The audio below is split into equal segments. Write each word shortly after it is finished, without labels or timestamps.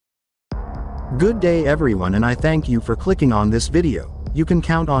Good day everyone, and I thank you for clicking on this video. You can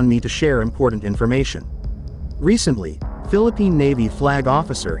count on me to share important information. Recently, Philippine Navy Flag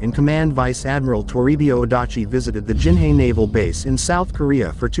Officer in Command Vice Admiral Toribio Odachi visited the Jinhae Naval Base in South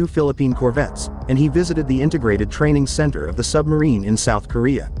Korea for 2 Philippine corvettes, and he visited the Integrated Training Center of the submarine in South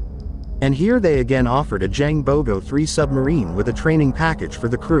Korea. And here they again offered a Jangbogo 3 submarine with a training package for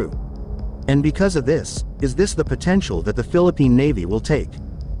the crew. And because of this, is this the potential that the Philippine Navy will take?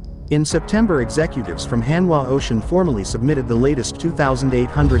 In September, executives from Hanwha Ocean formally submitted the latest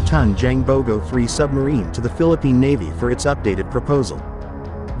 2,800-ton Jangbogo 3 submarine to the Philippine Navy for its updated proposal.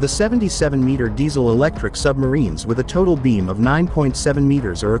 The 77-meter diesel-electric submarines with a total beam of 9.7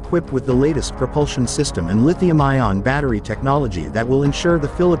 meters are equipped with the latest propulsion system and lithium-ion battery technology that will ensure the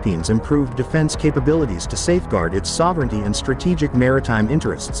Philippines' improved defense capabilities to safeguard its sovereignty and strategic maritime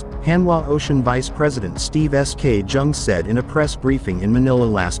interests, Hanwha Ocean Vice President Steve S.K. Jung said in a press briefing in Manila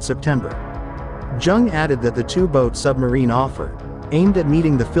last September. Jung added that the 2-boat submarine offer, aimed at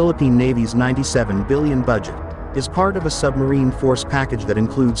meeting the Philippine Navy's $97 billion budget, is part of a submarine force package that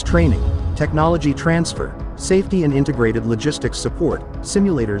includes training, technology transfer, safety and integrated logistics support,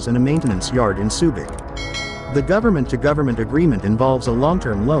 simulators and a maintenance yard in Subic. The government-to-government agreement involves a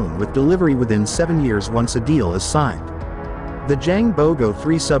long-term loan with delivery within 7 years once a deal is signed. The Jangbogo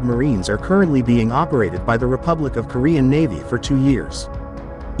 3 submarines are currently being operated by the Republic of Korean Navy for 2 years.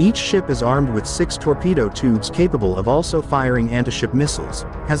 Each ship is armed with 6 torpedo tubes capable of also firing anti-ship missiles,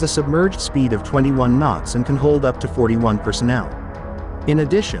 has a submerged speed of 21 knots and can hold up to 41 personnel. In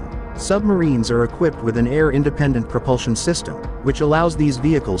addition, submarines are equipped with an air-independent propulsion system, which allows these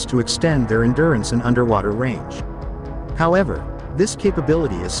vehicles to extend their endurance and underwater range. However, this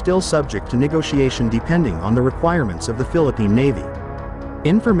capability is still subject to negotiation depending on the requirements of the Philippine Navy.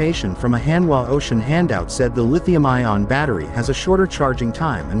 Information from a Hanwha Ocean handout said the lithium-ion battery has a shorter charging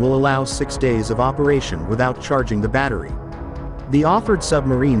time and will allow 6 days of operation without charging the battery. The offered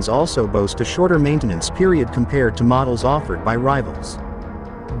submarines also boast a shorter maintenance period compared to models offered by rivals.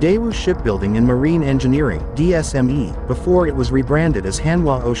 Daewoo Shipbuilding and Marine Engineering (DSME), before it was rebranded as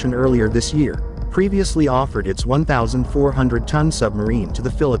Hanwha Ocean earlier this year, previously offered its 1,400-ton submarine to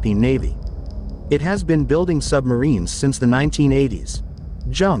the Philippine Navy. It has been building submarines since the 1980s.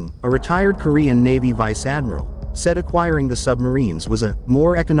 Jung, a retired Korean Navy Vice Admiral, said acquiring the submarines was a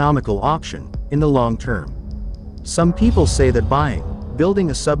more economical option in the long term. Some people say that building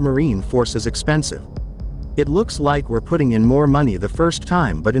a submarine force is expensive. It looks like we're putting in more money the first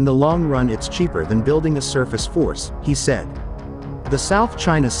time, but in the long run it's cheaper than building a surface force, he said. The South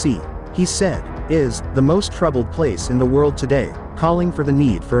China Sea, he said, is the most troubled place in the world today, calling for the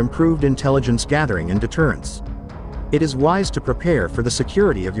need for improved intelligence gathering and deterrence. It is wise to prepare for the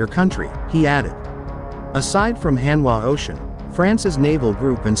security of your country, he added. Aside from Hanwha Ocean, France's Naval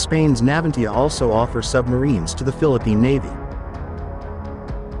Group and Spain's Navantia also offer submarines to the Philippine Navy.